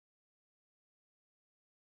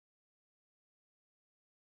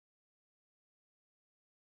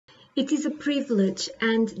It is a privilege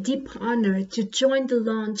and deep honor to join the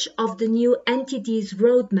launch of the new NTD's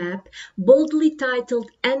roadmap, boldly titled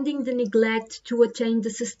Ending the Neglect to Attain the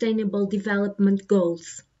Sustainable Development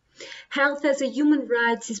Goals. Health as a human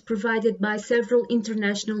right is provided by several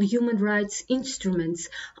international human rights instruments,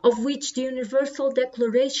 of which the Universal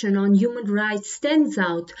Declaration on Human Rights stands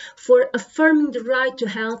out for affirming the right to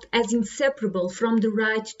health as inseparable from the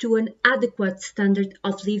right to an adequate standard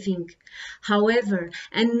of living. However,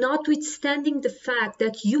 and notwithstanding the fact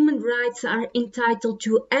that human rights are entitled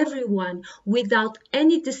to everyone without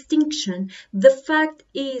any distinction, the fact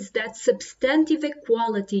is that substantive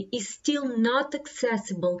equality is still not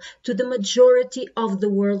accessible to the majority of the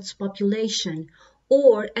world's population,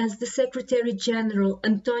 or as the Secretary General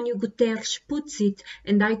Antonio Guterres puts it,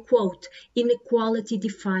 and I quote, "Inequality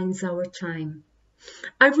defines our time."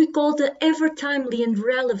 I recall the ever-timely and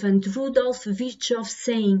relevant Rudolf Virchow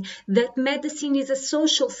saying that medicine is a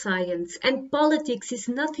social science and politics is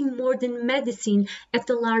nothing more than medicine at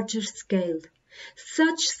a larger scale.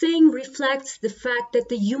 Such saying reflects the fact that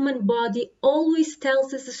the human body always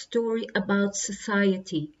tells us a story about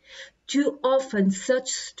society. Too often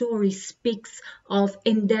such story speaks of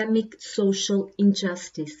endemic social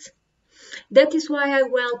injustice. That is why I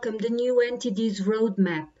welcome the new NTD's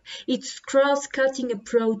roadmap, its cross-cutting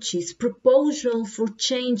approaches, proposal for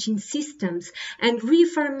change in systems, and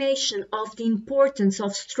reaffirmation of the importance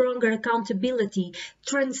of stronger accountability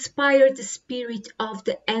transpire the spirit of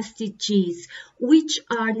the SDGs, which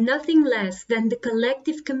are nothing less than the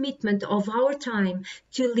collective commitment of our time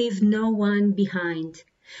to leave no one behind.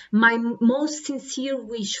 My most sincere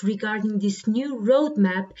wish regarding this new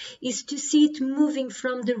roadmap is to see it moving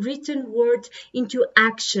from the written word into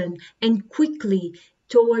action and quickly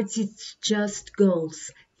towards its just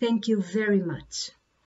goals. Thank you very much.